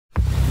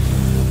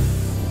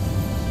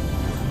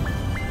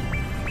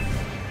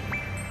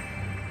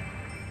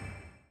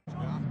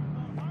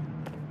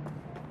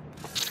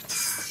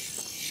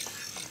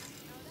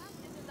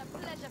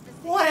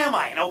am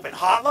I, an open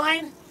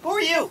hotline? Who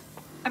are you?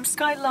 I'm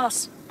Skye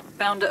Larsen,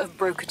 founder of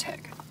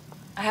BrocaTech.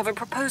 I have a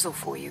proposal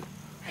for you.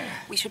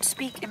 We should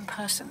speak in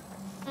person.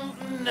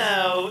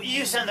 No,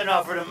 you send an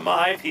offer to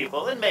my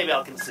people, and maybe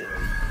I'll consider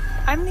it.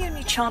 I'm the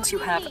only chance you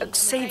have of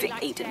saving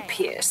Aiden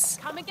Pierce.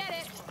 Come and get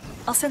it.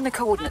 I'll send the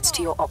coordinates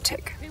to your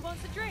optic. Who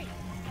wants a drink?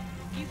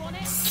 You want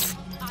it?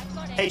 I've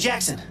got it. Hey,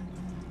 Jackson.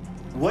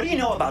 What do you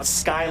know about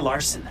Skye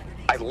Larsen?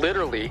 I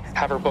literally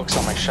have her books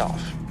on my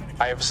shelf.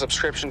 I have a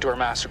subscription to her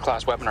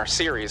masterclass webinar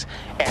series,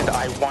 and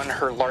I won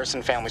her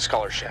Larsen Family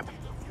Scholarship.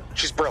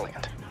 She's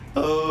brilliant.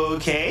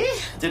 Okay,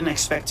 didn't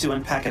expect to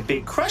unpack a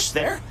big crush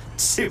there.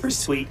 Super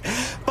sweet.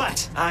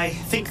 But I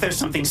think there's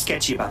something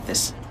sketchy about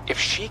this. If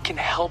she can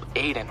help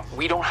Aiden,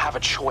 we don't have a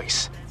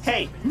choice.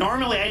 Hey,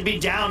 normally I'd be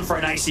down for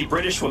an icy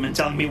British woman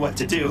telling me what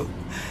to do.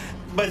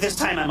 But this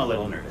time I'm a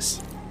little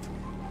nervous.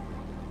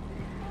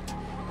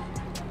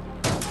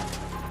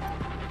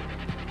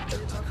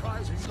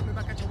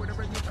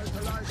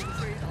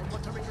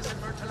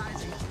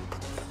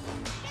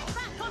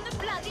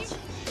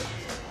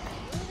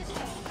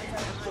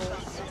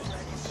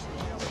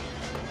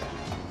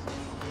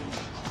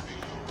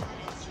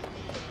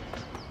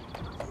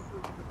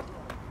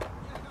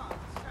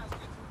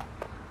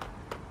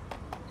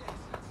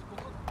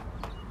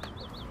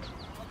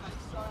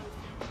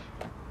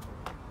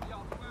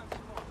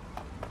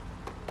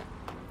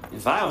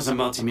 If I was a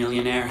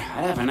multimillionaire,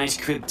 I'd have a nice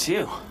crib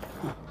too.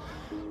 Huh.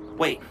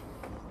 Wait,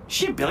 is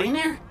she a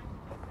billionaire?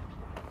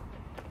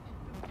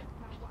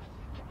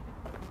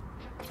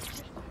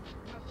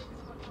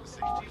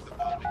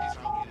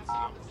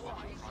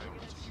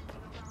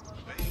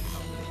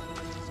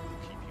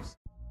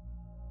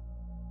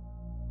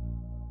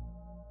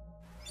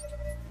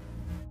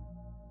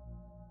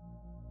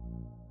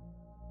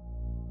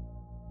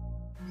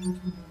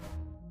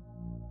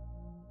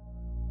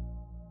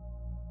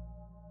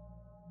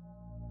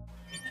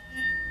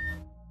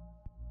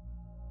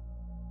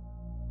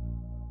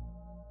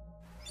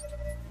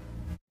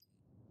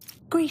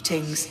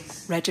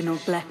 Greetings,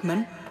 Reginald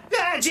Blackman.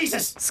 Ah,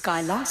 Jesus!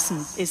 Skye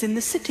Larsen is in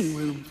the sitting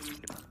room.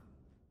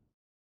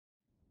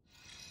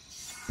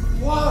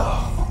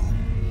 Whoa!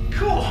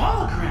 Cool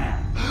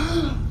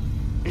hologram!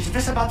 Is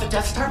this about the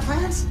Death Star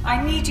plans?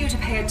 I need you to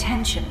pay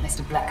attention,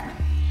 Mr. Blackman.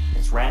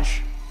 It's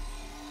Wrench.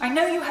 I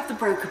know you have the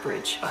Broca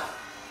Bridge.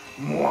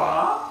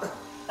 Moi?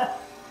 Okay,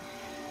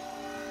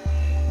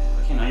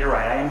 no, you're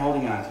right. I am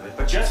holding on to it.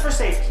 But just for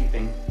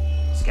safekeeping.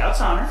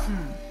 Scout's honor.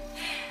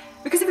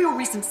 Because of your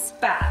recent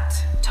spat,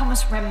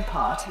 Thomas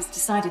Rempart has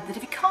decided that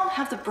if he can't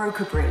have the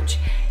Broca Bridge,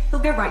 he'll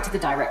go right to the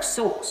direct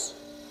source.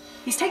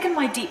 He's taken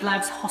my deep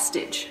labs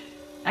hostage.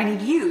 I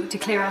need you to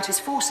clear out his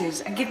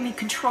forces and give me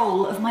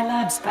control of my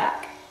labs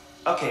back.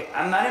 Okay,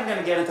 I'm not even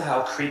gonna get into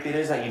how creepy it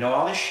is that you know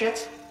all this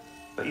shit,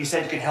 but you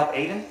said you could help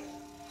Aiden?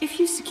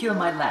 If you secure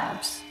my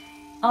labs,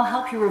 I'll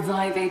help you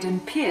revive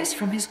Aiden Pierce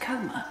from his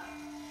coma.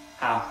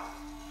 How?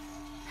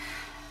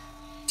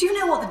 Do you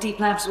know what the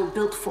deep labs were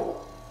built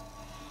for?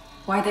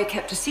 Why they're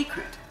kept a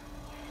secret?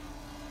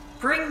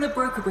 Bring the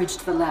Broca Bridge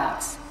to the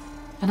labs,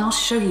 and I'll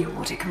show you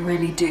what it can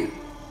really do.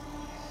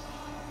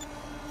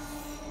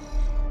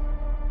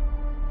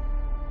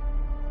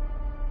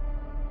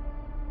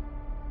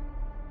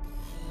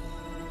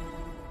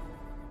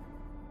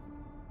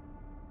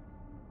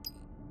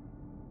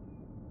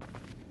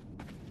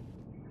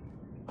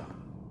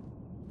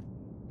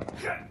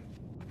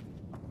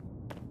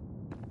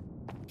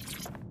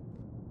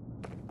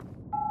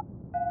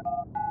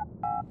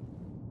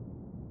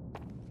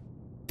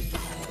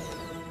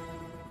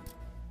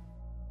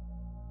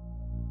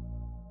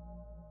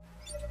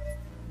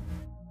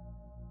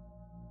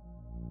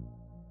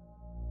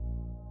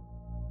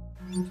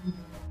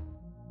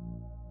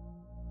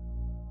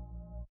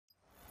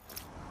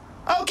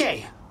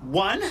 Okay,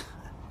 1,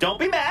 don't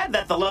be mad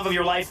that the love of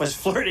your life was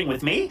flirting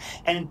with me,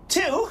 and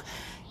 2,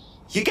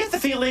 you get the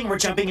feeling we're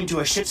jumping into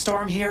a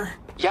shitstorm here?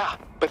 Yeah,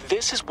 but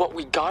this is what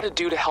we gotta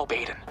do to help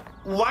Aiden.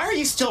 Why are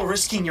you still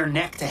risking your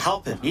neck to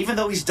help him, even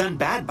though he's done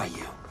bad by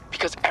you?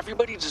 Because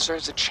everybody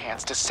deserves a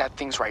chance to set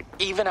things right,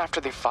 even after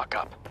they fuck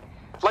up.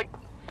 Like,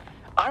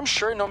 I'm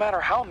sure no matter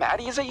how mad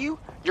he is at you,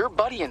 your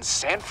buddy in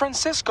San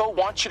Francisco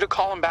wants you to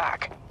call him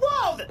back.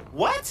 Whoa!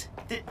 What?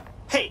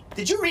 Hey,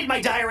 did you read my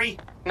diary?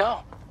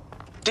 No.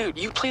 Dude,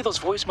 you play those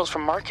voicemails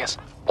from Marcus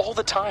all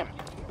the time.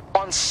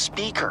 On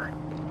speaker.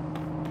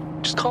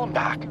 Just call him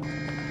back.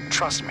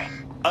 Trust me.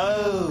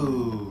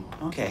 Oh,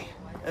 okay.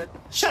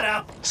 Shut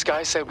up.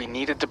 Skye said we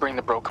needed to bring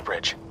the Broca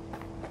Bridge.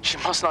 She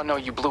must not know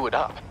you blew it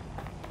up.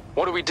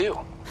 What do we do?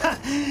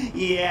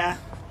 Yeah,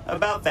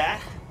 about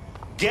that.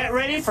 Get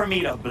ready for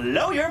me to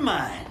blow your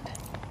mind.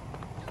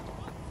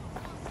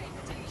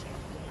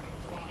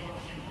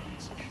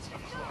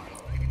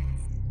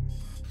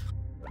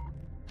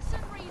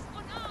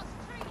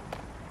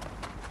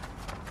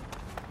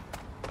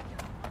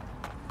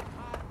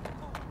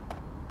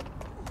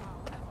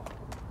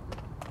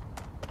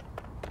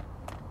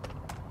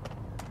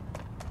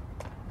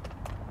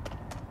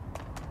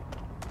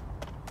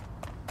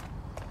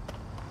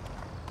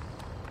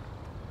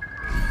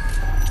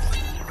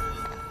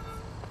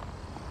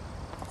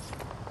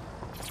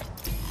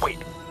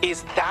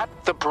 Is that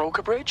the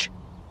Broca Bridge?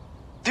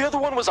 The other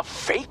one was a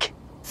fake?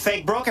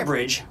 Fake Broca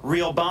Bridge,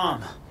 real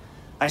bomb.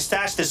 I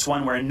stashed this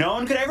one where no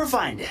one could ever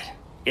find it.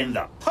 In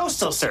the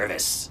Postal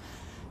Service.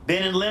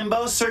 Been in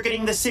limbo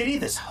circuiting the city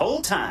this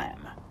whole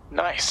time.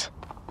 Nice.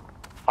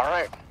 All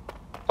right,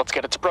 let's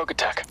get it to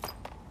BrocaTech.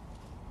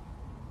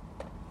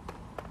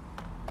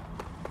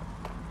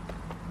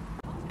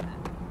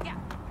 Yeah.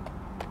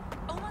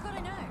 Oh my god,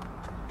 I know.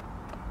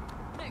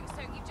 No,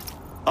 so you just...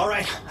 All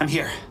right, I'm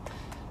here.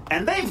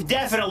 And they've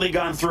definitely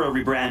gone through a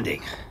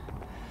rebranding.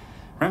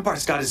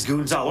 Rempart's got his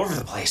goons all over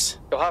the place.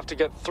 You'll have to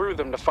get through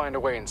them to find a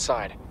way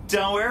inside.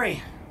 Don't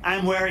worry.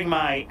 I'm wearing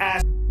my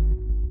ass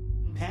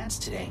pants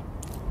today.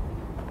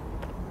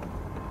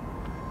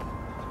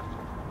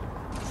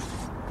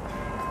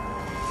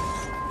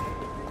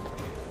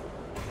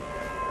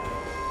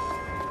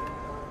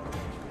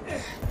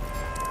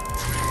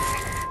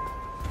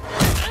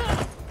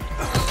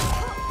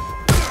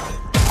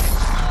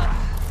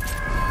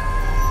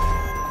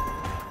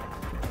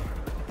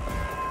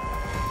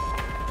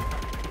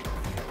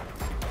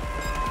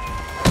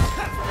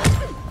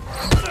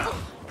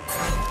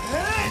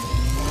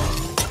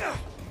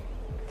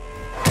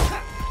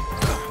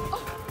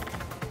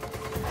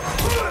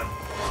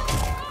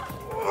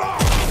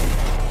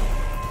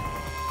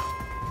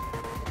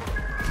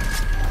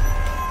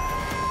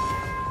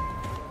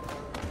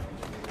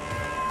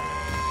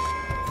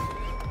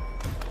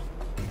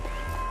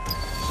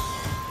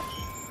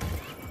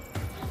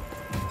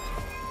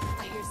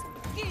 I hear some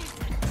geese.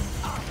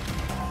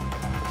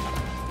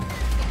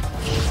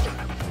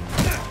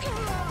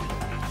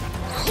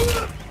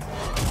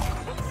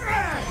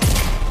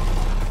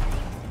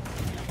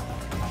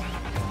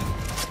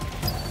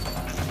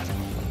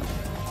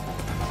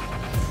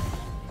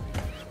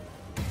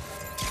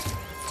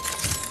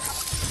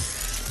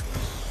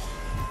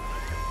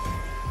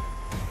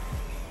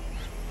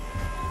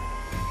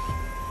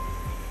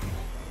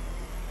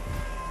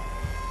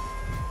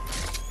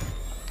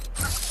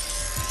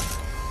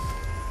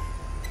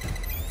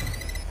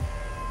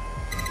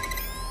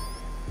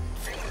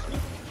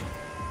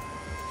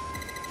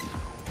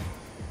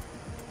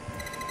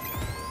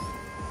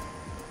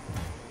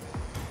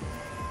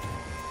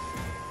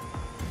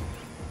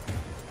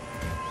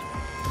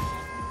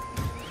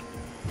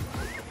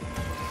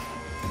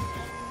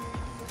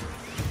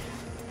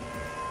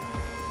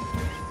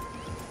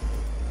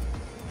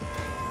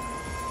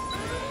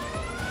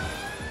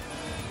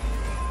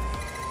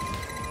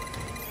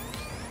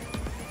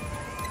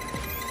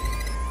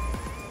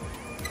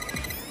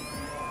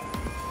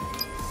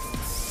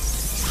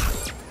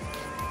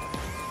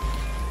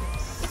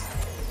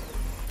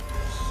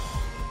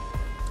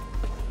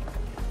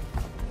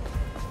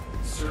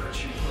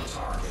 Searching for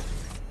target.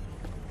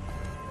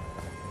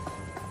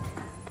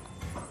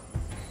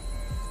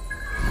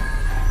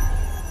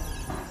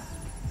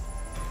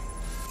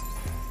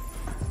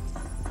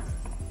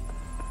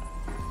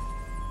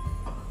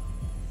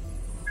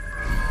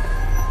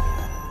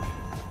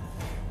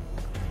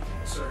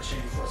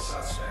 Searching for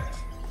suspect.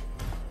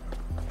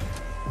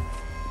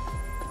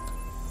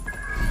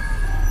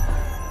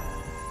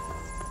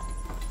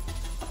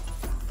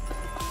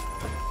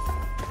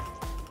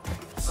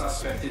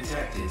 Suspect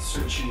detected.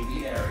 Searching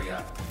the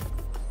area.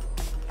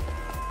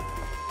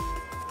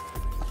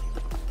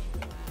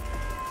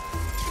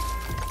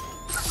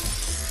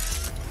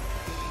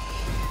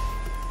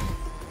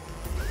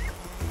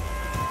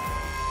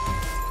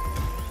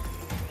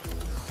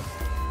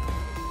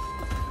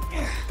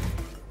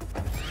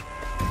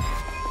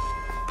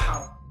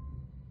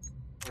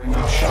 Bring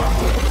up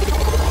shockwave.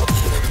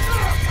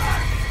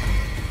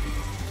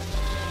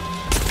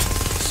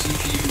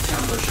 CPU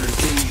temperature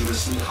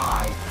dangerously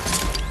high.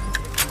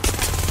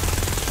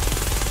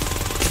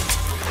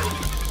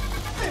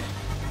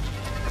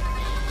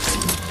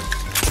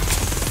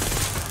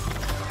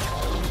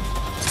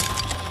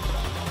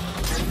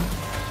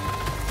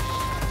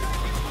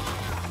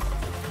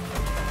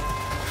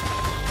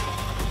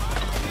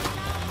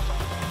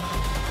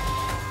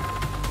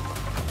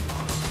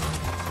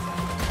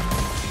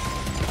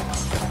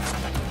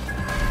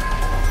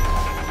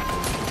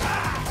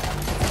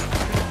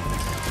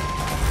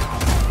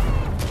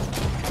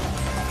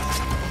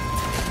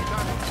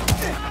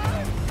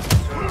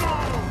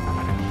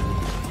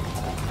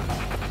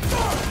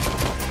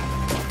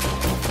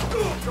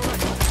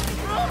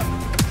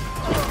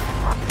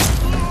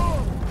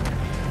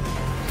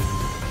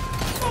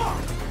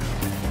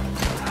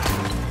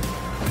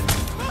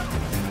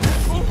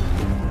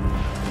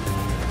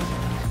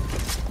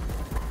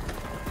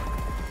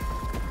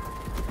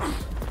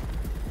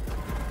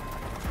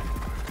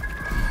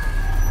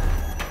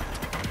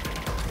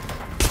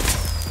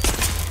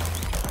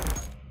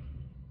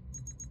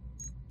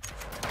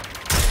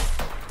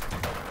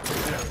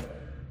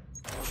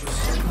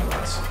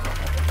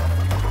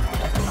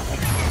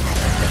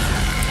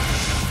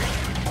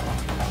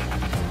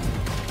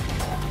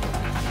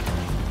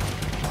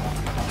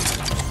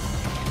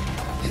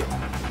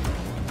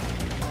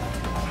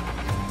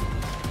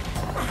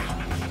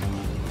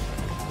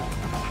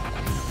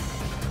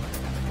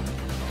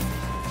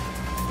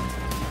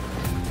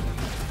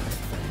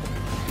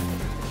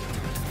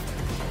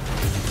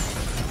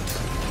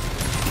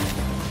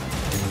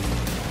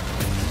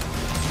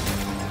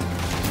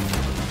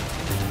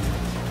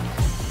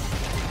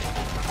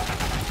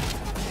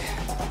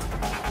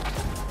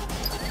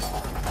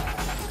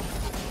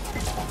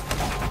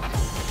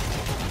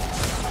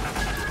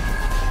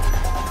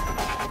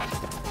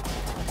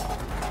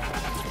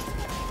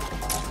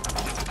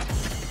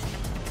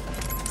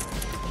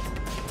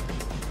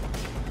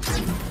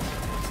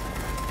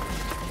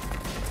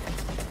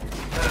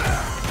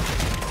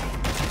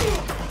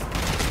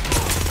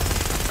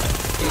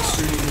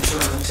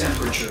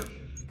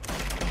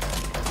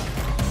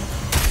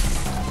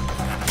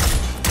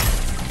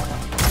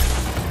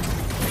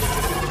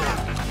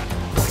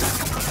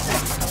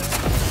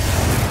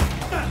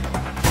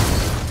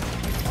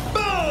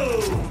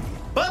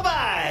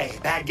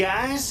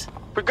 guys?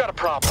 We've got a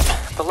problem.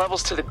 The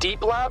levels to the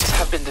deep labs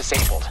have been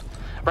disabled.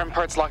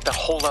 Rempart's locked that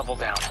whole level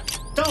down.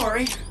 Don't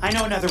worry, I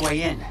know another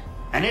way in.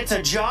 And it's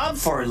a job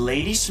for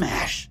Lady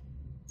Smash.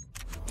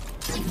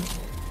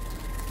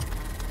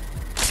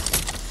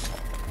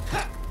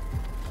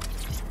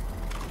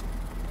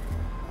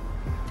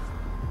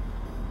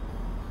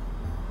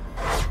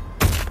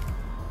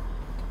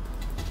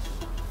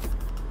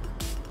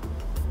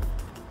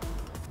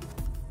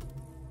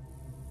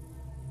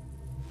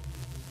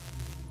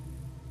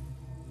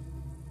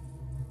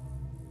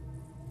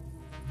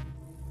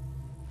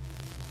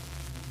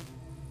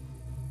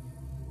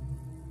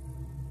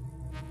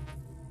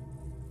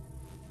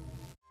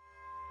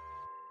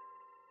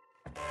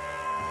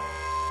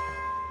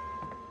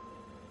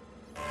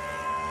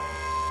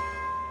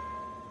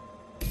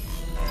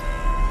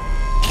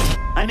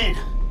 I'm in.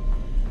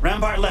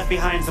 Rampart left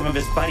behind some of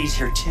his buddies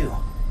here too.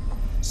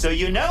 So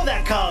you know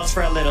that calls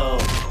for a little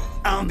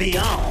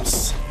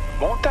ambiance.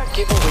 Won't that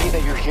give away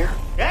that you're here?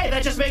 Hey,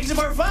 that just makes it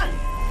more fun.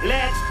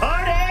 Let's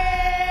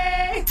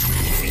party!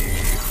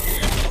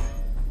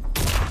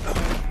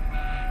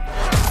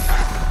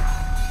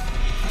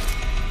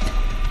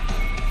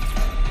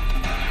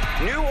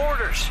 New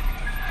orders.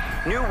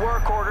 New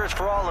work orders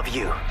for all of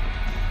you.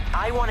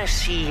 I want to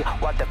see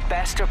what the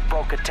best of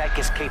BrocaTech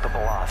is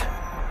capable of.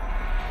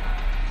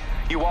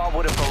 You all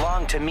would have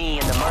belonged to me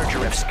in the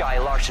merger if Skye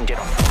Larsen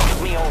didn't fuck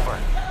me over.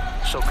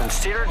 So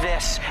consider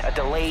this a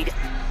delayed...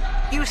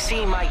 You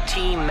see my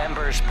team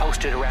members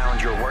posted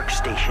around your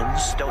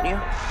workstations, don't you?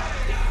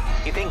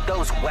 You think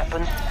those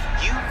weapons...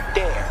 You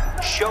dare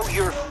show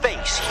your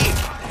face here.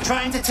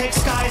 Trying to take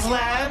Skye's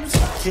labs?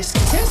 Kiss,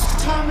 kiss,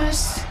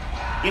 Thomas.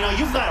 You know,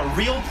 you've got a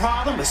real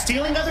problem with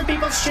stealing other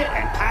people's shit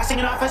and passing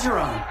it off as your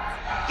own.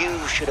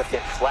 You should have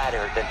been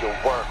flattered that your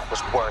work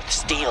was worth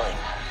stealing.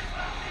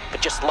 But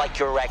just like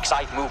your ex,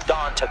 I've moved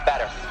on to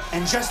better.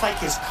 And just like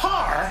his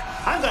car,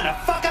 I'm gonna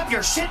fuck up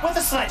your shit with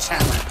a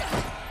sledgehammer.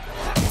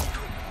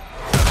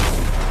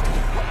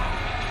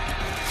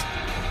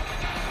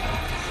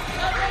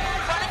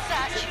 Run a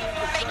search.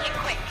 Make it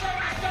quick.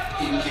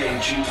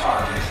 Engaging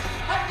target.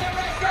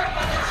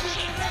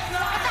 Shit.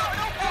 I thought an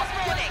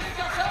all warning.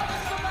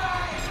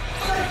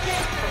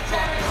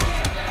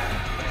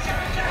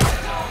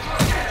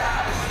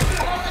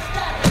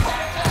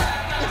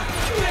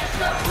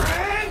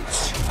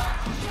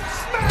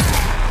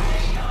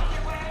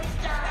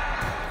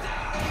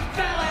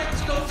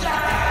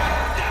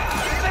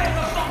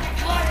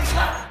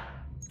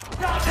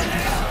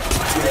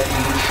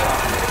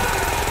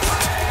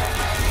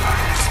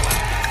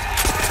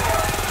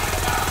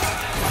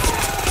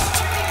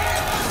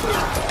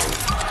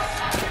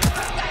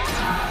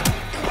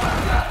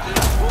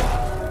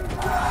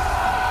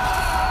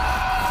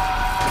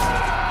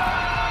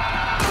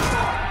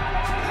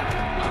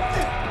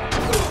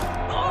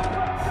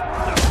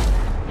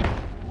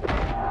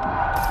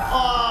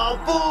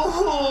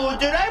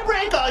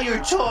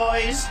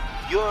 Toys.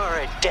 You're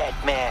a dead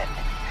man.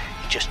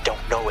 You just don't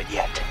know it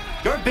yet.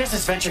 Your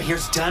business venture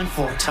here's done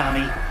for,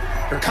 Tommy.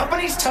 Your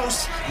company's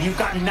toast, and you've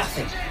got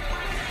nothing.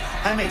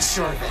 I made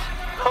sure of it.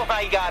 Oh,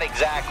 I got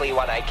exactly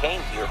what I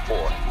came here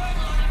for.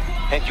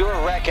 And your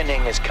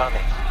reckoning is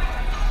coming.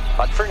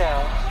 But for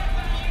now,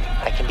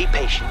 I can be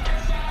patient.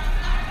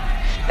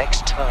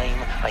 Next time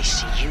I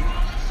see you,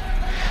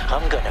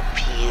 I'm gonna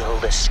peel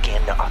the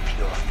skin off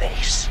your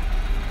face.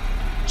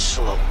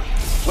 Slowly.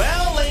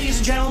 Well, ladies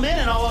and gentlemen,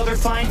 and all other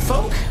fine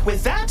folk,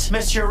 with that,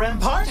 Monsieur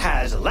Rampart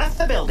has left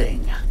the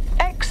building.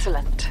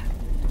 Excellent.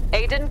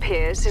 Aiden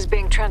Pierce is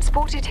being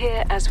transported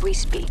here as we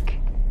speak.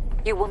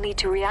 You will need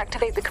to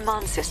reactivate the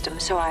command system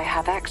so I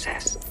have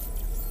access.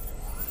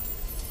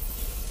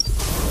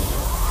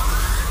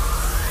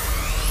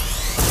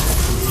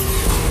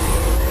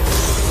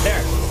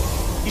 There.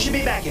 You should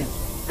be back in.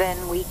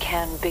 Then we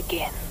can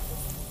begin.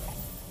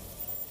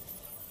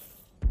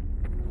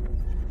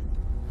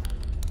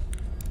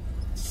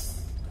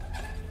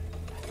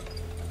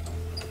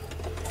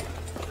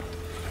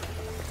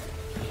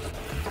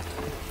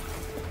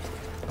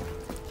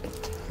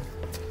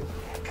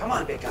 Come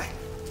on, big guy.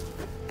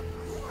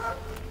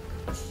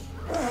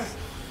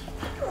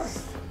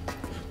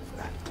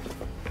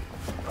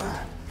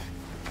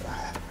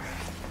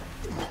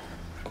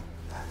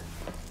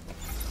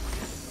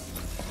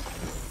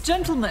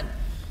 Gentlemen,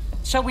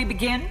 shall we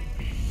begin?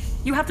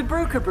 You have the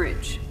Broca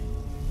Bridge.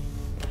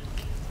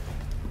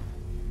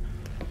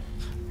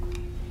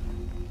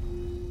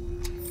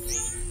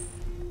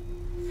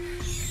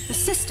 The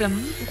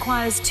system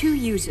requires 2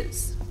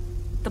 users.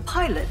 The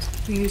pilot,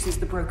 who uses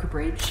the Broca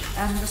Bridge,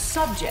 and the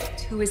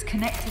subject, who is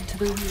connected to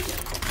the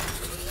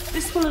reader.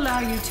 This will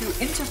allow you to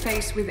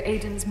interface with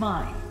Aiden's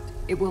mind.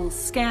 It will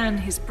scan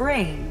his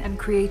brain and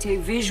create a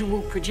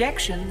visual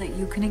projection that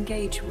you can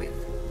engage with.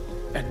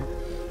 And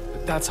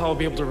that's how I'll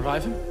be able to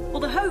revive him? Well,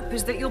 the hope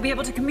is that you'll be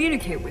able to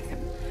communicate with him,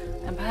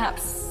 and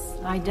perhaps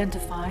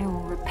identify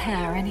or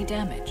repair any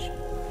damage.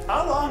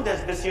 How long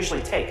does this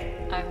usually take?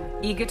 I'm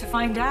eager to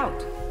find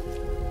out.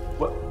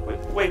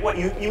 Wait, what?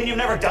 You mean you've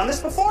never done this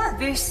before?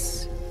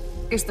 This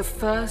is the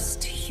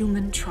first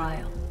human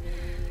trial.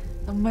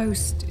 The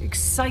most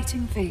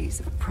exciting phase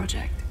of a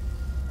project.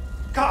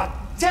 God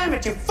damn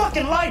it, you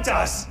fucking lied to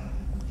us!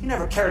 You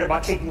never cared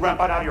about taking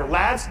Rempart out of your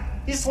labs.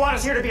 You just want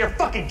us here to be your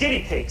fucking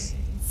guinea pigs.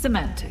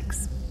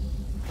 Semantics.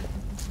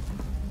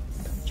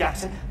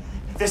 Jackson,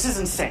 this is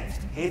insane.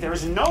 Okay, there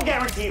is no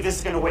guarantee this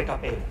is gonna wake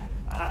up Aiden.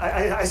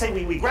 I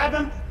say we grab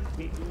him,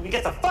 we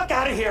get the fuck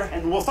out of here,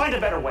 and we'll find a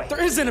better way.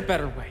 There isn't a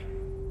better way.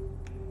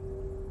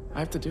 I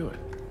have to do it.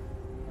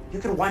 You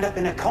could wind up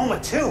in a coma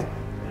too,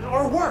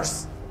 or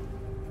worse.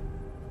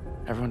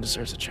 Everyone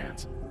deserves a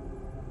chance.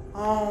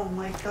 Oh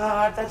my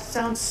God, that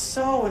sounds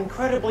so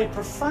incredibly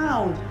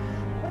profound.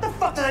 What the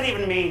fuck does that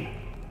even mean?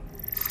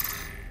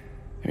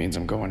 It means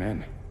I'm going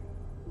in.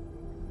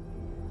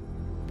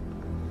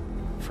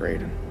 For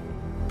Aiden.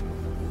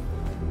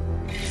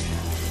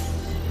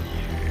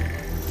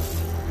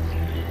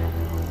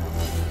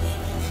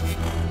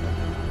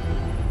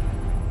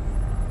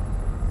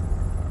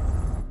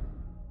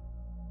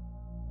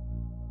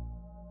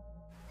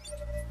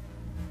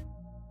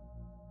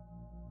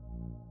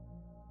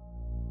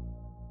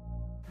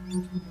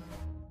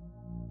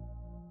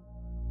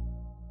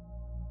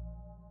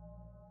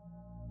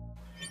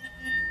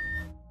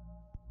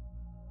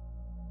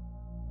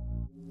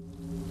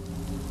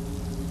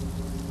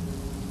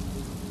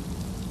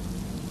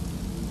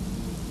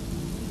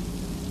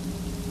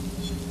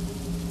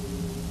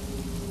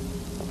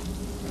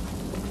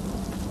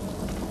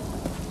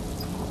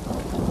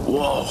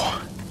 Whoa.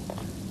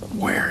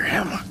 Where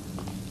am I?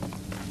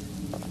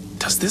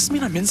 Does this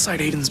mean I'm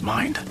inside Aiden's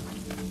mind?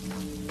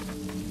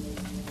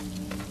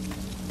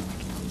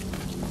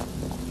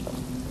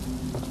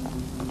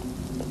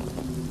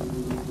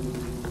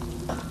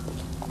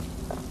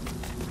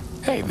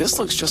 Hey, this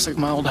looks just like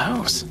my old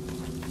house.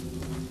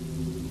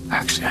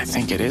 Actually, I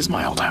think it is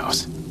my old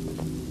house.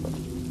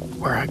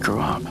 Where I grew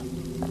up.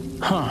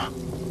 Huh.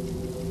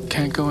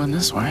 Can't go in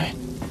this way.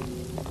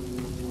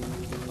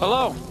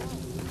 Hello?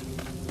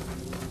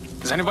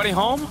 Is anybody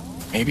home?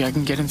 Maybe I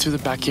can get in through the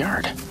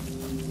backyard.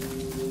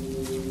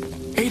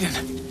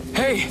 Aiden!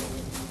 Hey!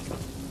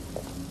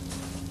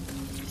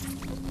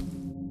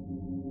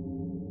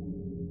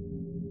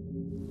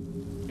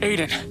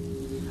 Aiden!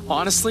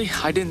 Honestly,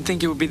 I didn't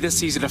think it would be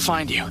this easy to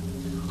find you.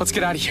 Let's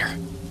get out of here.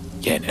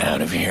 Get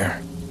out of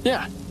here?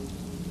 Yeah.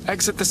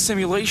 Exit the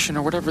simulation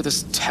or whatever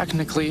this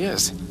technically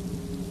is.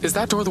 Is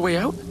that door the way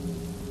out?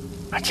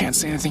 I can't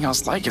see anything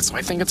else like it, so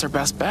I think it's our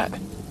best bet.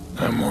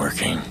 I'm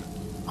working.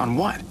 On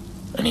what?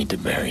 I need to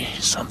bury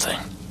something.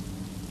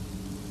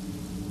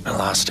 I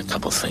lost a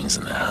couple things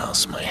in the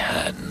house, my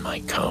hat and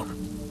my coat.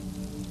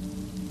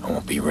 I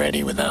won't be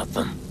ready without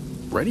them.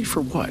 Ready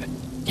for what?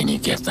 Can you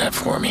get that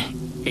for me?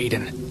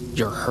 Aiden.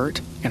 You're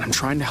hurt, and I'm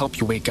trying to help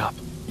you wake up.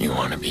 You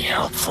want to be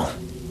helpful?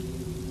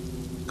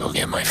 Go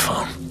get my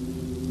phone.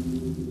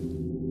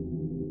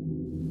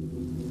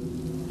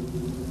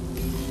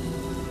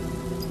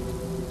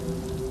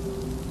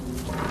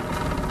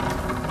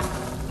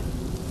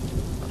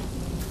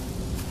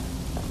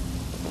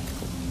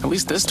 At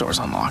least this door's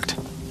unlocked.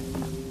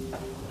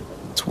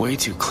 It's way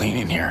too clean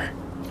in here.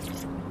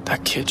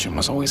 That kitchen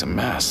was always a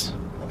mess.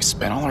 We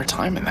spent all our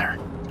time in there.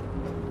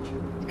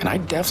 And I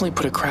definitely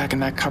put a crack in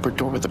that cupboard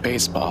door with a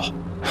baseball.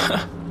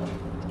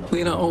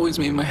 Lena always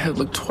made my head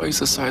look twice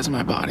the size of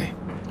my body.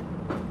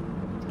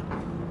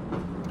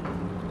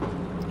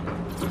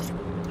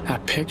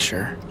 That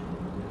picture,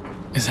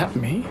 is that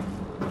me?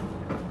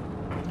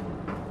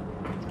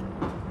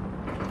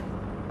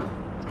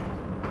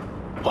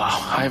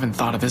 Wow, I haven't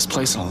thought of this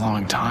place in a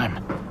long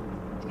time.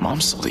 Mom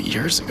sold it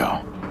years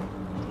ago.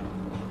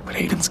 But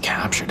Aiden's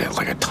captured it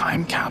like a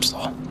time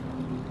capsule.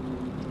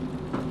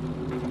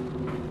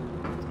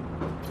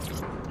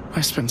 I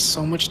spent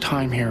so much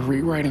time here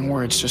rewriting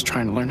words just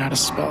trying to learn how to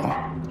spell.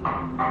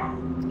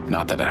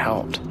 Not that it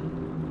helped.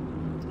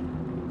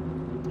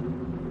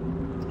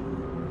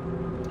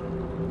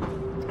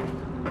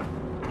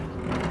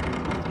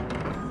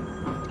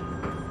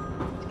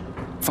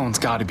 Phone's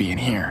gotta be in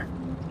here.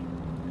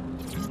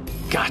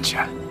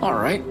 Gotcha. All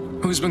right.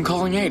 Who's been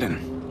calling Aiden?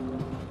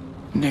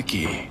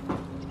 Nikki.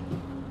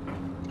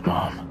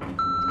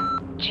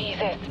 Mom.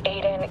 Jesus,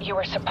 Aiden, you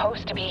were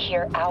supposed to be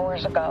here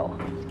hours ago.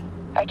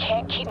 I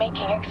can't keep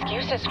making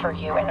excuses for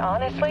you, and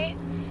honestly,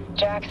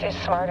 Jax is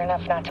smart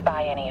enough not to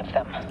buy any of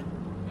them.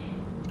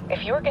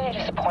 If you were going to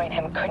disappoint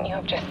him, couldn't you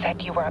have just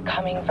said you weren't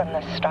coming from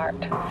the start,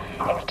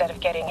 instead of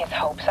getting his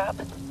hopes up?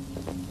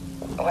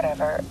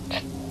 Whatever.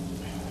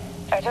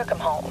 I took him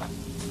home.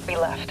 We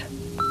left.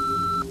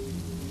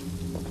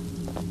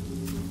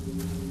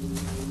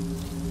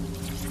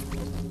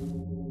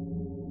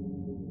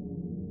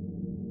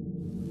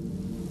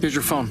 Here's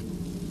your phone.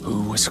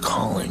 Who was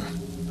calling?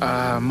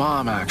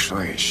 Mom,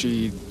 actually.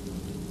 She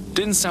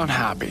didn't sound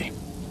happy.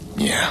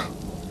 Yeah,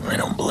 I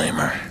don't blame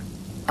her.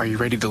 Are you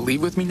ready to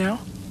leave with me now?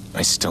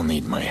 I still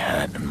need my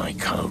hat and my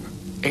coat.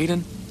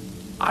 Aiden,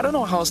 I don't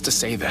know how else to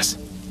say this,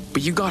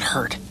 but you got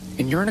hurt,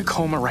 and you're in a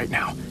coma right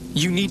now.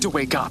 You need to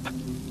wake up.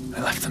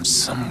 I left them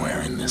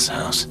somewhere in this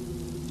house.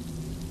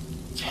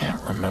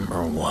 Can't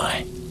remember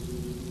why.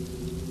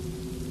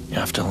 You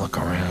have to look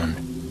around.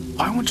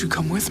 Why won't you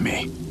come with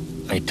me?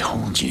 I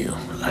told you,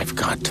 I've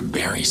got to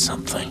bury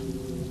something.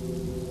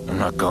 I'm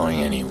not going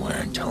anywhere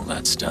until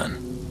that's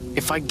done.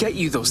 If I get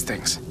you those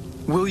things,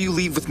 will you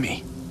leave with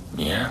me?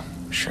 Yeah,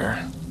 sure.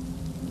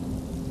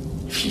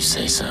 If you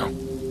say so.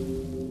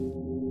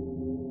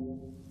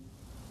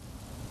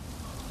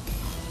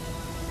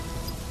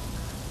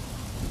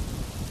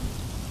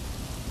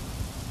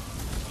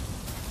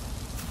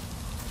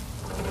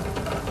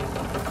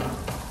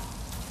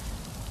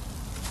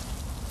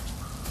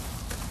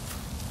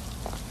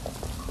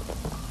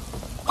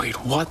 Wait,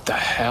 what the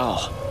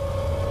hell?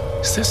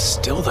 Is this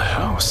still the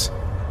house?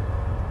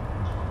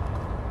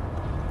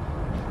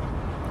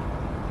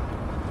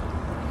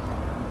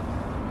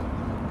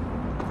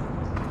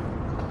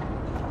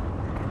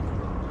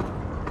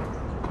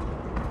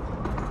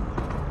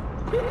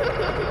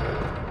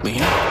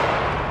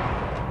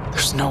 Lena?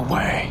 There's no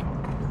way.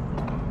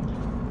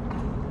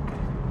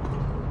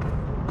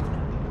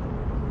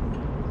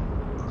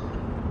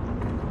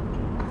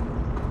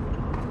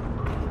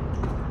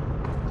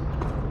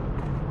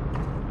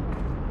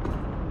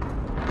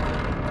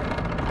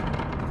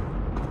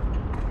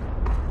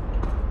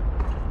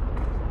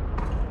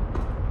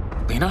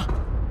 Lena?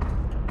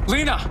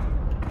 Lena!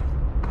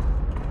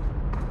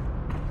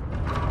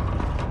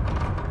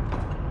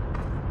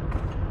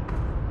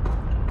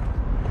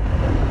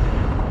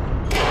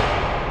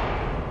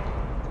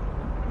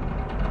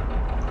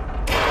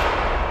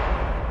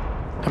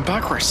 I'm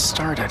back where I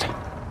started.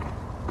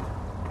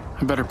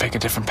 I better pick a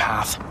different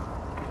path.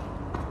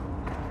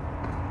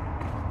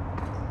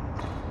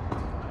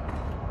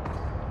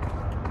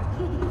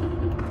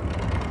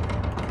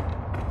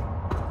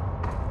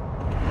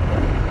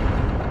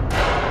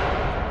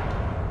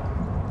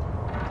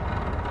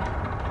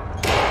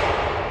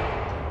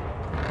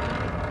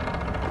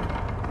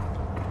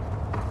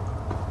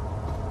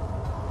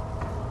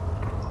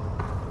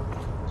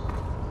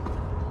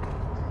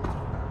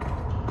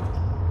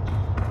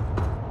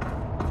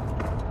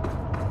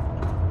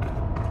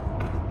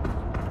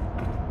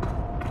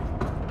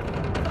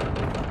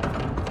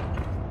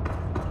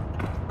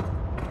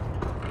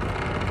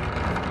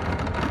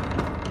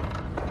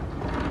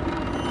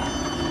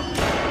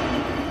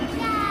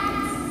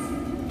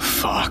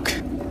 Fuck.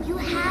 You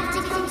have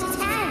to count to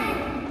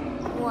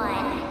 10.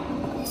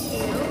 1, 2,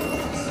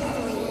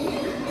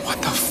 3.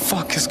 What the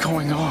fuck is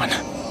going on?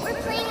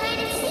 We're playing hide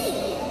and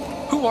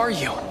seek. Who are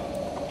you?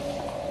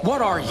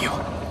 What are you?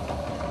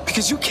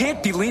 Because you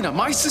can't be Lena.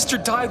 My sister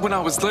died when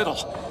I was little.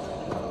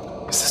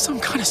 Is this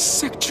some kind of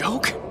sick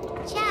joke?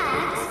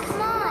 Jax,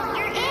 come on,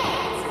 you're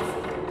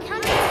it.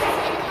 Come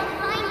and come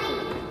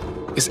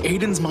find me. Is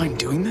Aiden's mind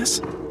doing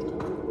this?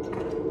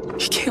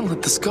 He can't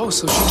let this go,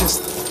 so she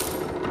just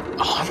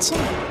haunts him?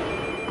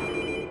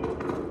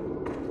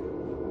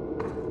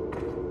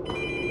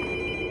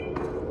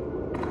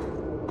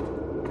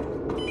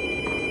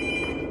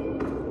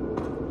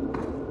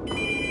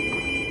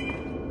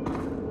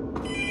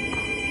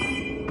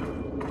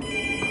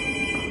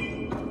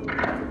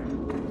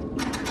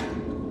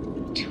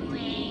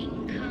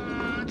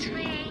 Twinkle,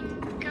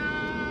 twinkle,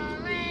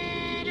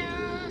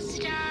 little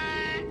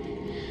star,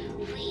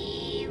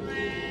 we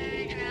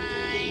were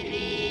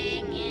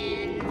driving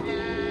in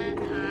the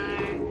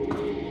car.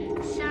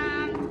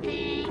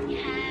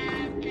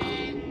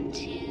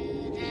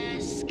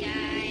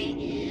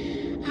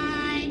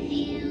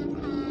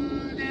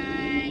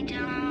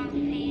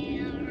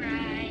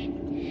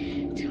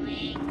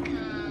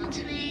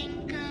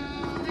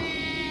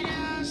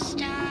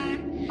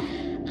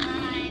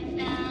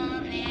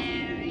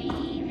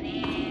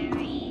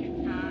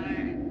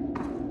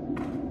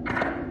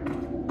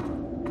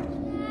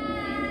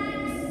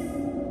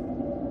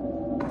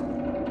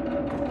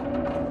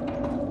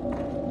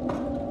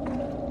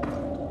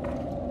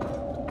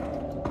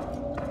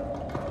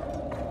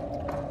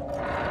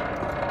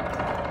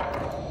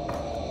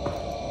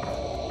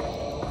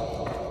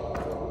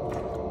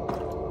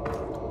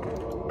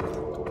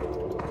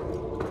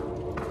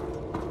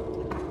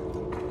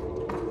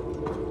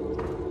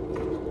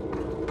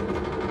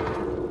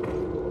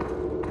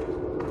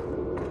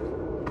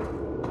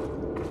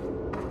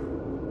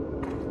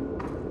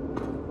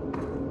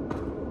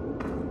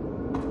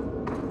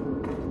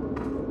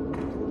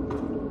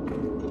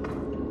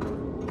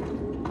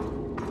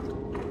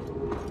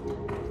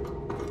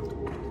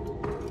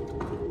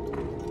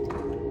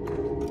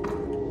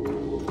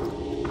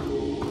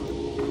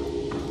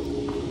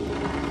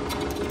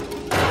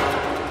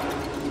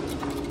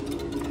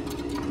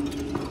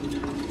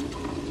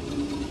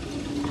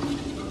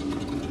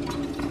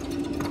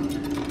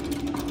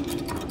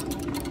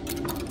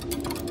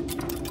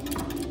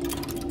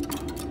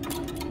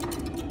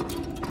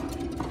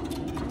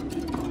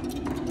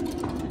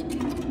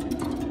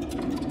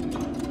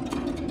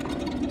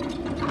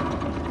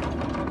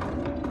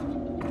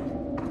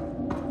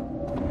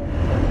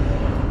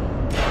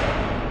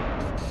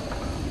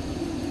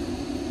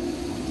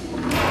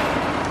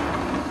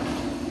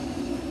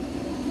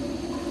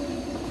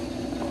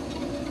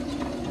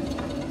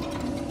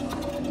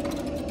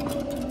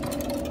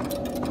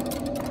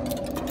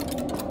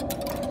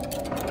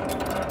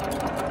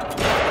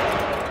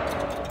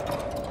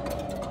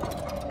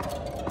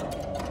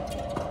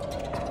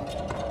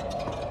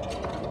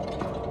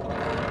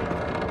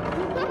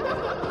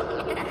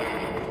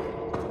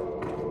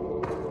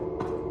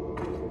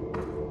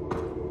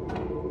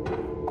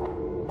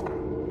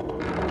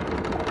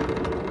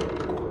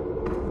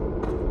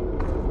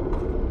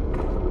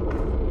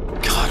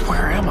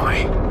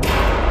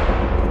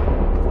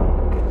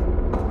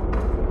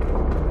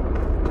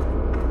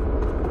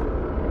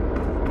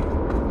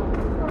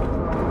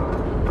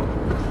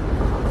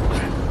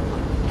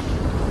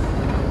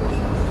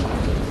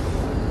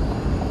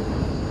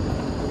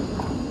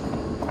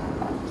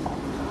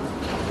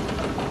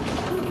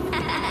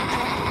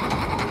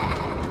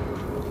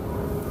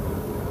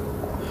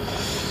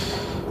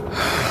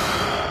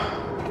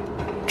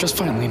 Just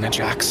find Lena,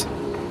 Jax.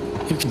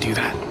 You can do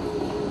that.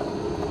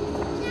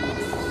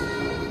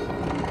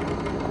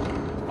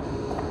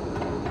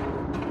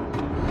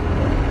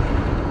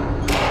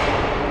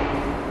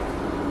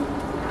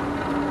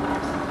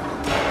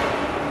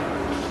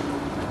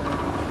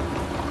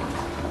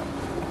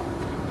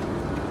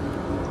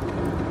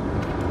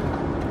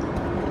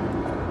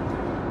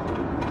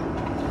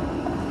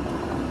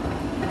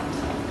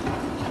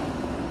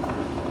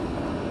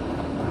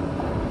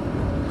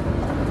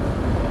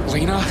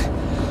 Lena,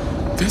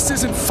 this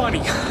isn't funny.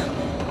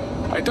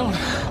 I don't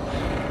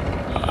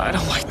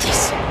like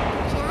this.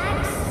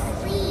 Jax,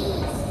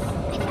 please.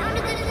 I found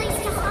a good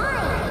place to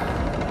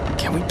hide.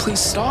 Can we please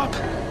stop?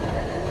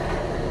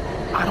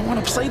 I don't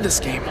want to play this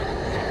game.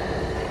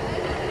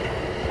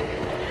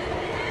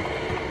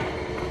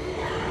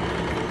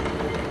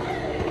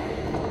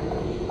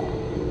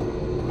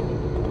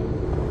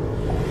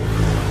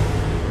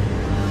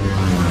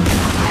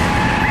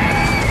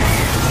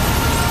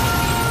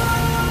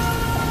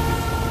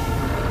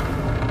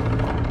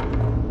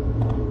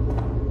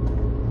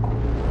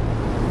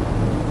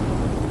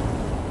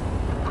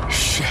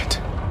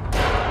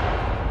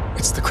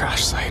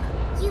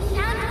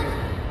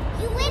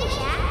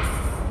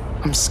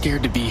 I'm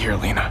scared to be here,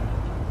 Lena.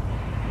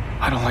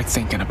 I don't like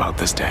thinking about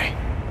this day.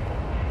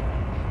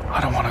 I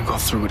don't want to go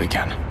through it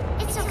again.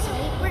 It's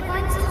okay. We're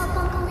going to help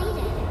Uncle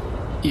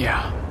Aiden.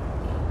 Yeah.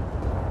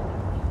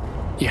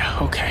 Yeah,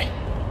 okay.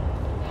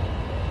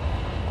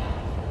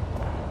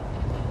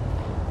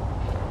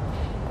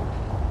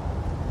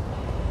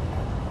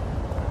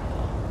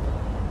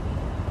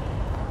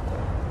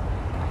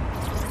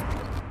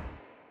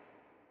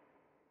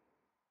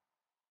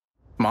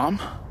 Mom?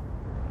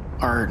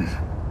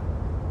 Aiden.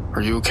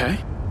 Are you okay?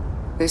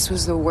 This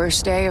was the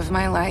worst day of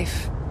my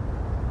life.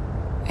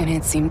 And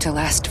it seemed to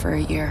last for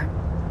a year.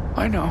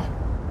 I know.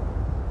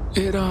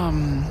 It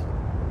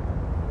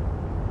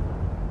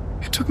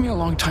took me a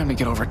long time to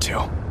get over too.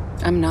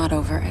 I'm not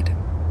over it.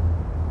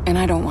 And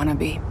I don't want to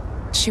be.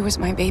 She was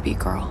my baby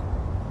girl.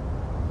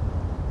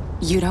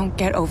 You don't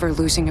get over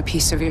losing a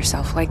piece of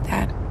yourself like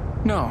that.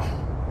 No.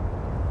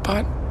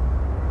 But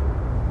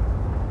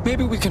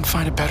maybe we can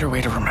find a better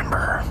way to remember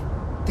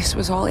her. This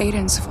was all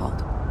Aiden's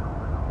fault.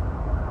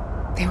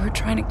 They were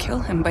trying to kill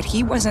him, but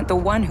he wasn't the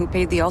one who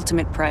paid the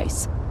ultimate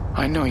price.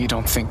 I know you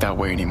don't think that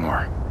way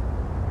anymore.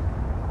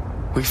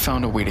 We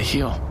found a way to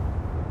heal.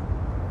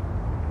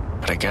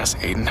 But I guess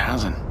Aiden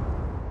hasn't.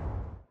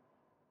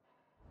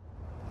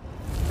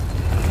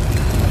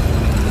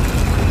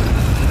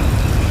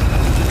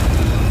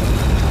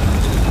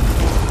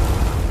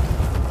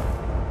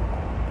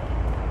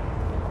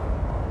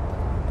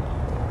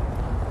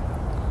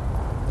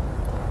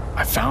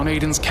 I found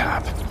Aiden's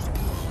cap.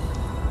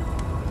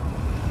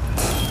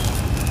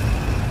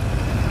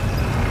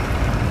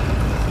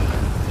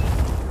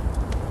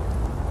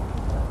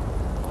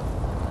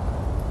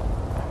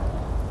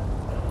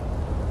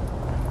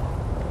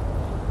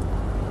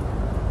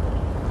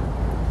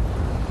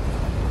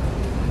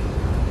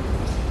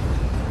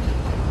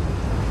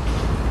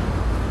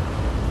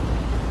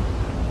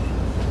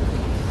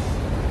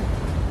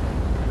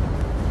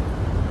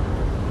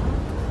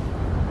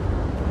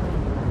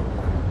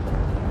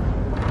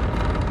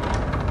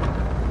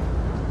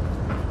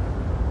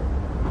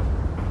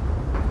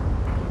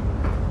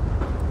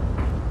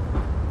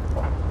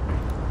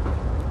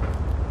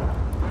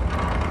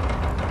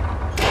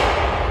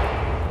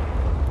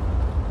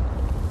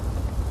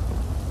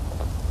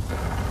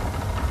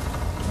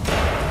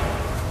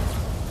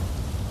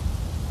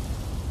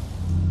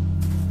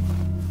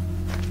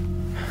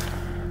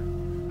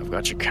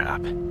 Got your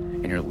cap,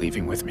 and you're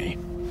leaving with me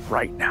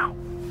right now.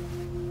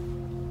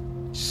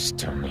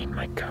 Still need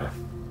my coat.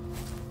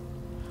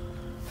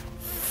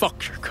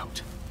 Fuck your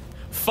coat.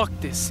 Fuck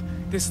this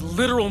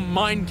literal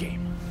mind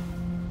game.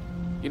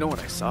 You know what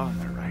I saw in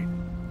there, right?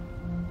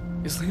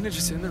 Is Lena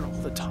just in there all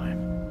the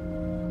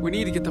time? We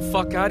need to get the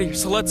fuck out of here,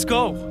 so let's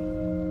go.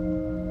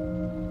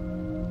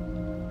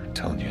 I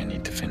told you I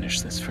need to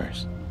finish this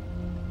first.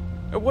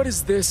 And what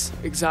is this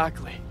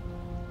exactly?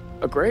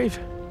 A grave?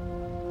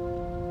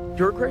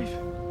 Your grave?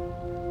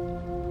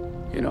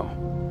 You know,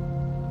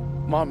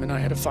 Mom and I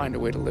had to find a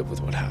way to live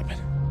with what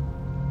happened.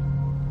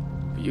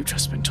 But you've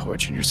just been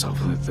torturing yourself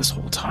with it this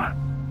whole time.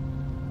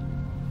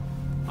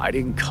 I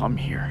didn't come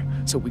here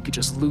so we could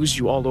just lose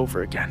you all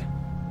over again.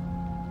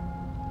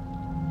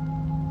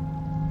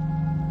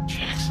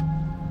 Jax,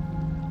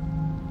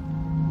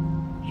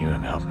 you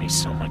have helped me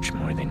so much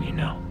more than you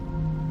know.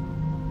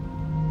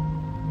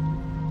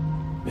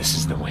 This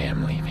is the way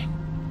I'm leaving.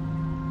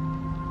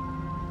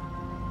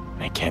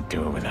 I can't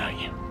do it without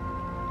you.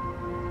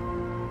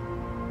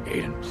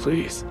 Aiden,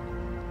 please.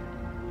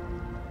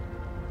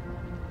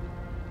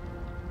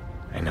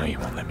 I know you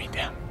won't let me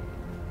down.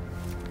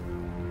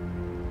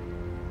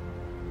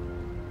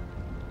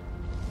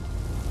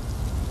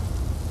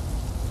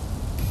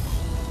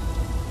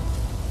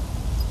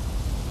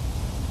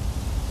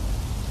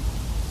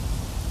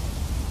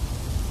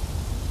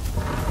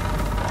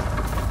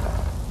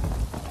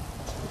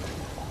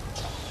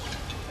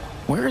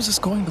 Where where is this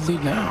going to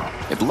lead now?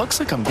 It looks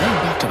like I'm going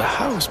back to the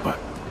house, but...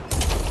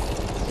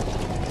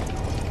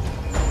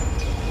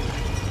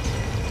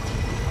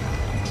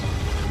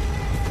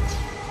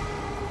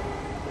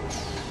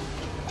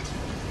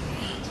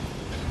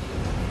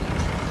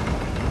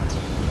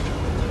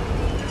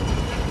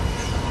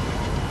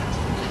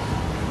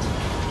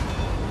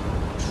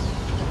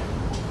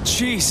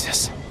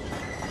 Jesus!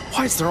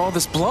 Why is there all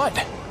this blood?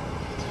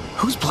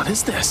 Whose blood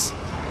is this?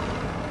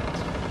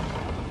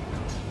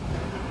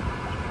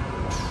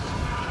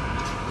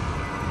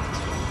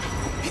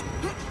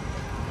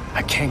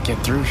 I can't get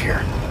through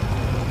here.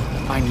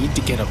 I need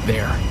to get up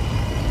there.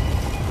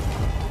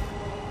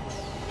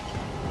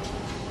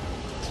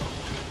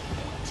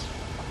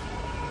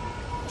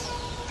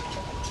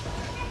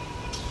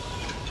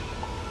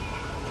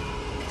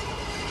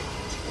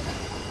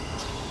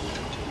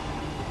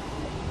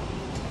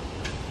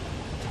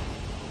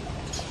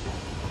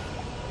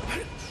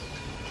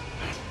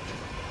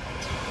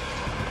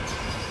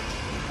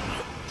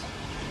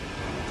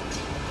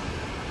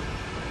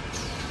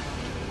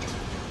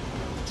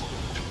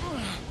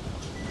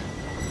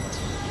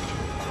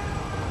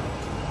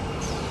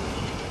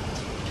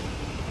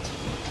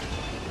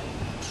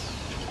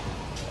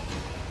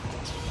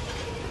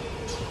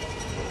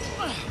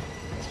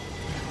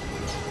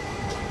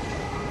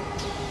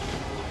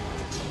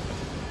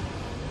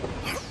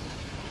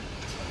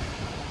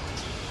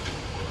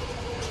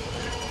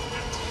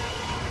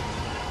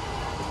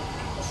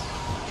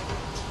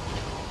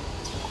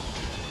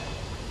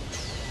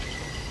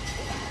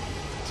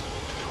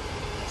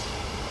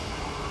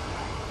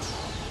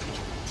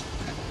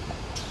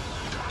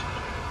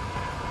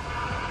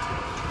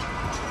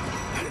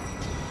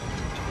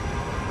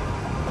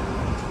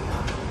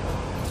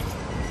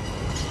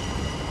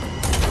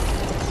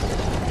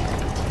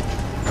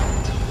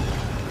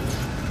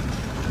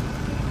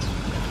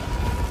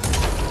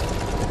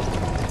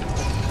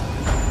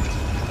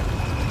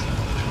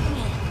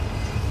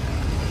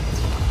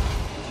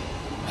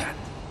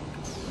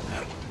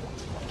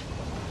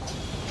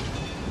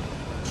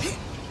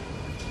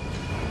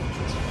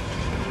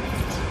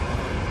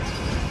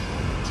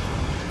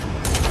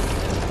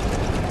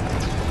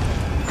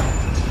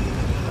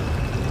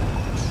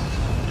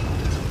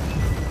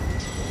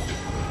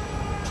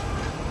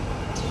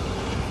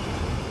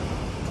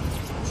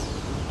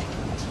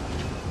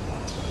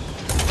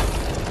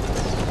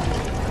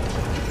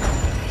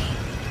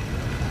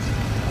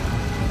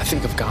 I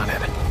think I've got it.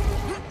 The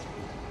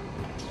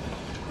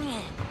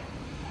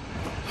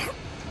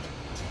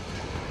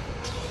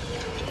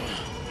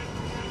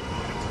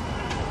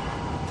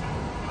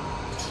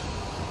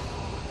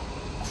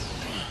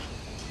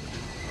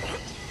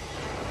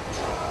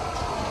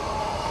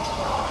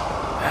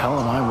hell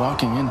am I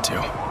walking into?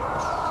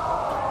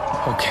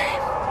 Okay,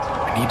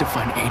 I need to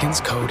find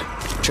Aiden's code.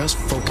 Just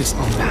focus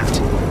on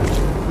that.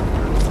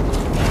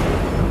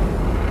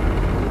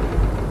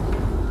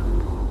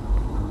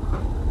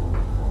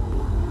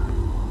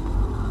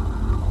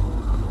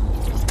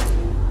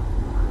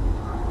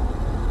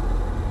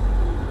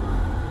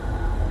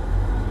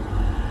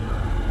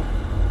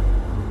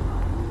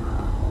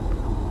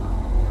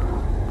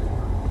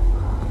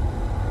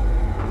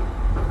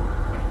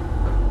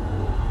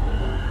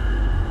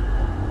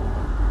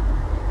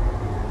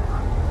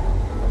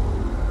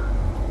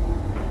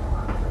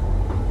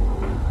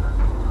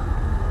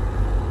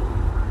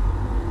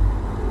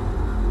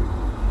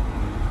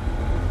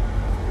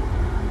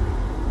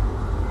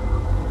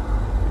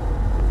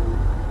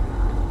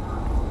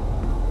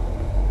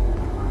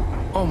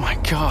 Oh my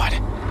god.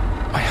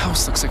 My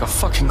house looks like a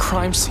fucking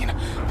crime scene.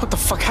 What the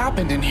fuck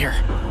happened in here?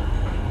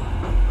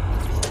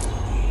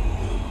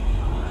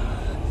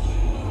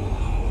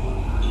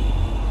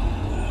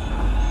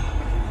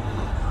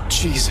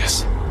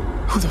 Jesus.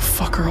 Who the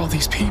fuck are all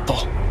these people?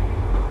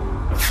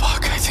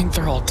 Fuck, I think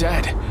they're all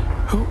dead.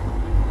 Who?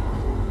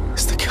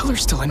 Is the killer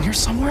still in here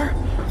somewhere?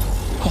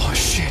 Oh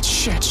shit,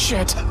 shit,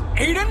 shit.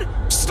 Aiden?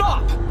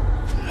 Stop!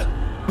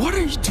 What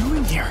are you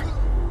doing here?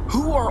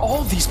 Who are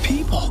all these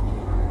people?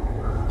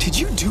 Did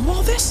you do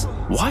all this?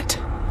 What?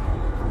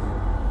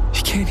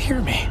 He can't hear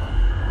me.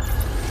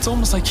 It's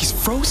almost like he's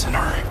frozen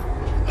or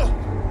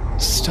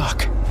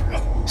stuck.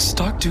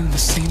 Stuck doing the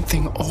same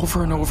thing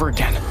over and over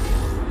again.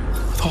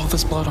 With all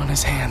this blood on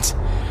his hands.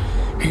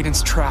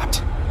 Aiden's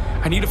trapped.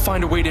 I need to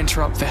find a way to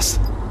interrupt this.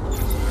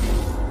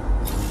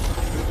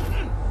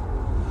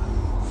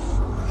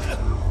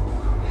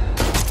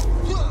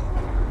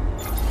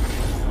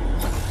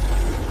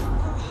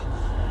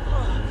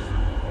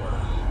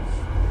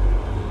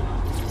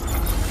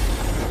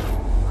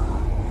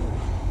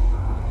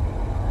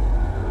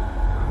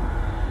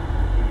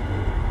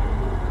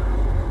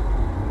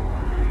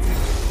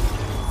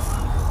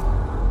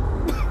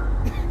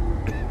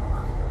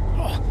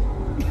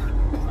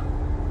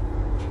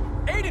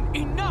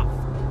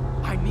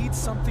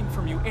 Something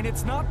from you, and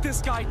it's not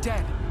this guy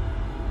dead.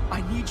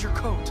 I need your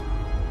coat.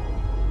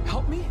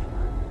 Help me?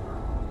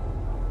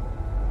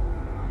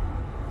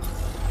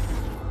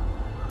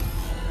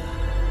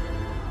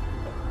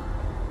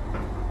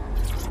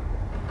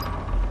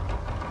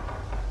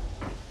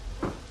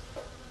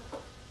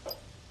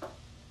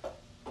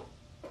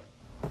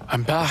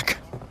 I'm back.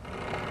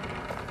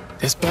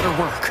 This better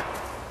work.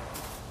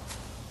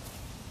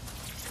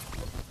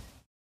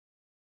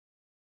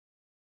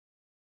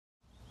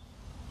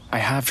 I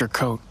have your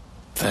coat.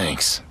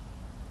 Thanks.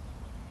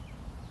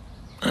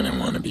 I didn't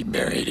want to be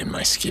buried in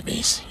my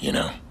skivvies, you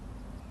know?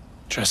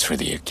 Just for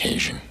the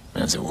occasion,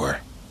 as it were.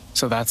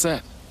 So that's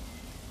it?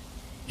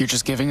 You're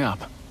just giving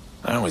up?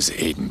 I was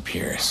Aiden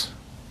Pierce.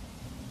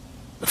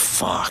 The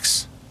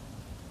Fox.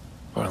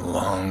 For a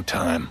long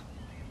time.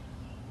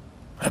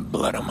 I had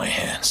blood on my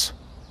hands.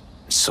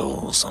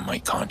 Souls on my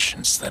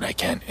conscience that I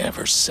can't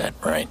ever set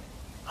right.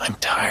 I'm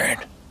tired.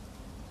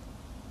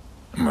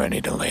 I'm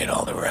ready to lay it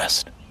all to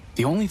rest.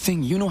 The only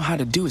thing you know how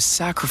to do is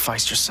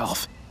sacrifice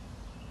yourself.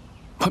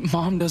 But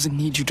Mom doesn't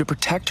need you to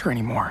protect her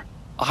anymore.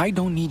 I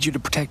don't need you to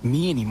protect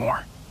me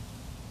anymore.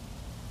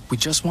 We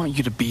just want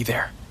you to be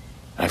there.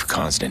 I've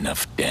caused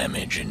enough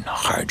damage and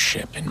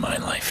hardship in my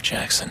life,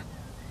 Jackson.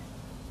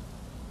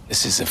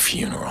 This is a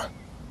funeral.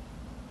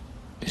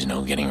 There's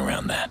no getting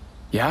around that.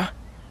 Yeah?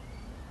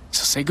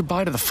 So say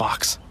goodbye to the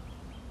Fox.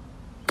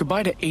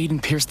 Goodbye to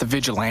Aiden Pierce the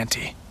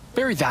Vigilante.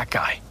 Bury that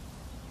guy.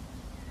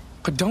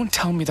 But don't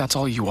tell me that's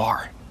all you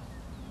are.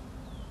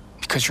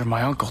 Because you're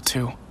my uncle,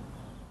 too.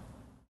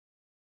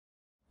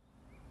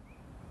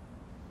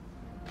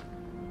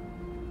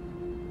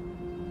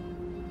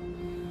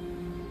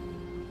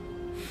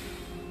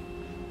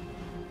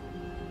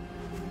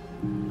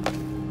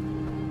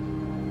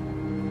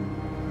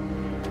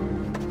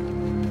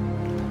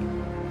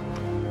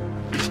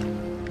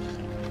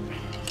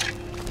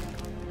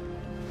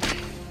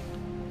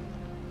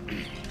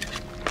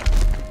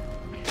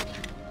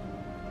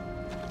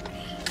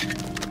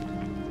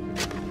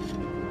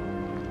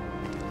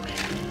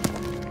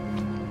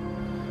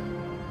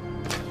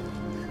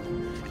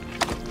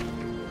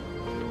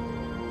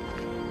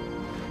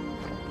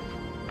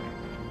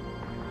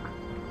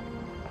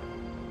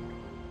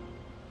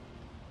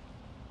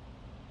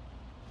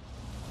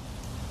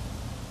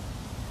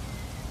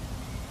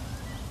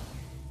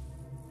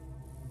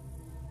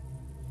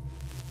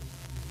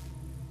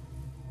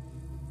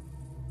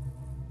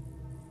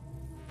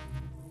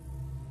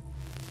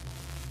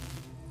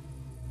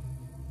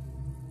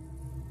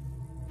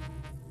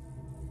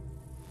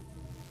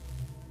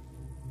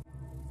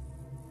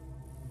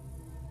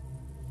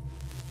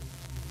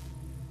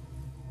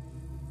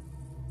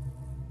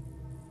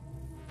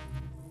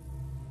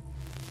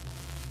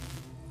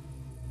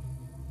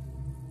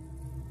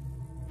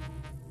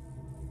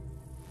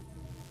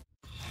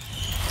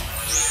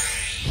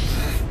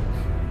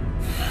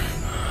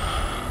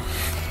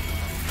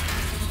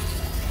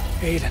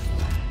 Aiden.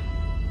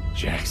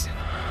 Jackson.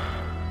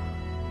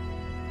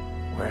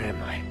 Where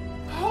am I?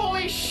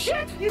 Holy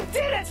shit! You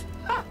did it!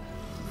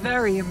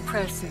 Very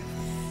impressive.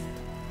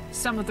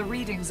 Some of the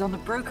readings on the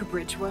Broca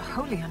Bridge were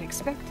wholly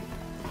unexpected.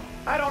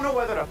 I don't know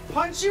whether to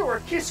punch you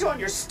or kiss you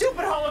on your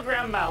stupid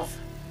hologram mouth.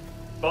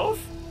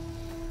 Both?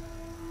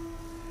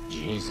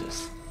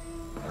 Jesus.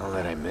 All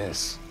that I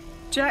miss.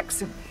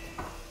 Jackson,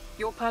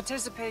 your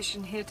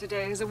participation here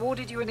today has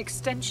awarded you an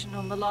extension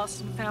on the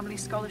Larsen Family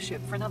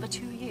Scholarship for another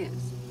 2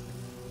 years.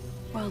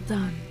 Well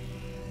done.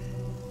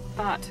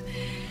 But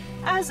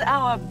as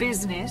our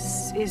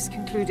business is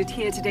concluded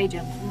here today,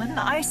 gentlemen,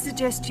 I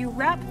suggest you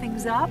wrap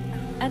things up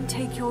and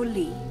take your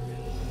leave.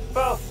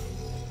 Both.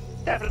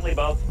 Definitely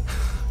both.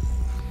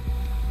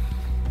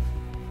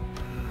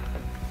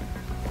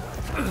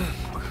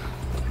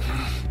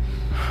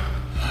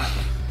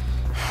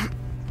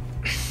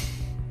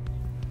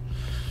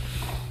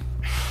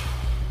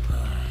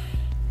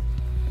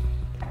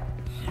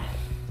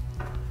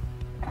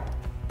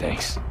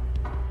 Thanks.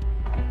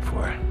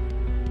 For...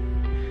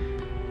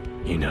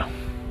 you know.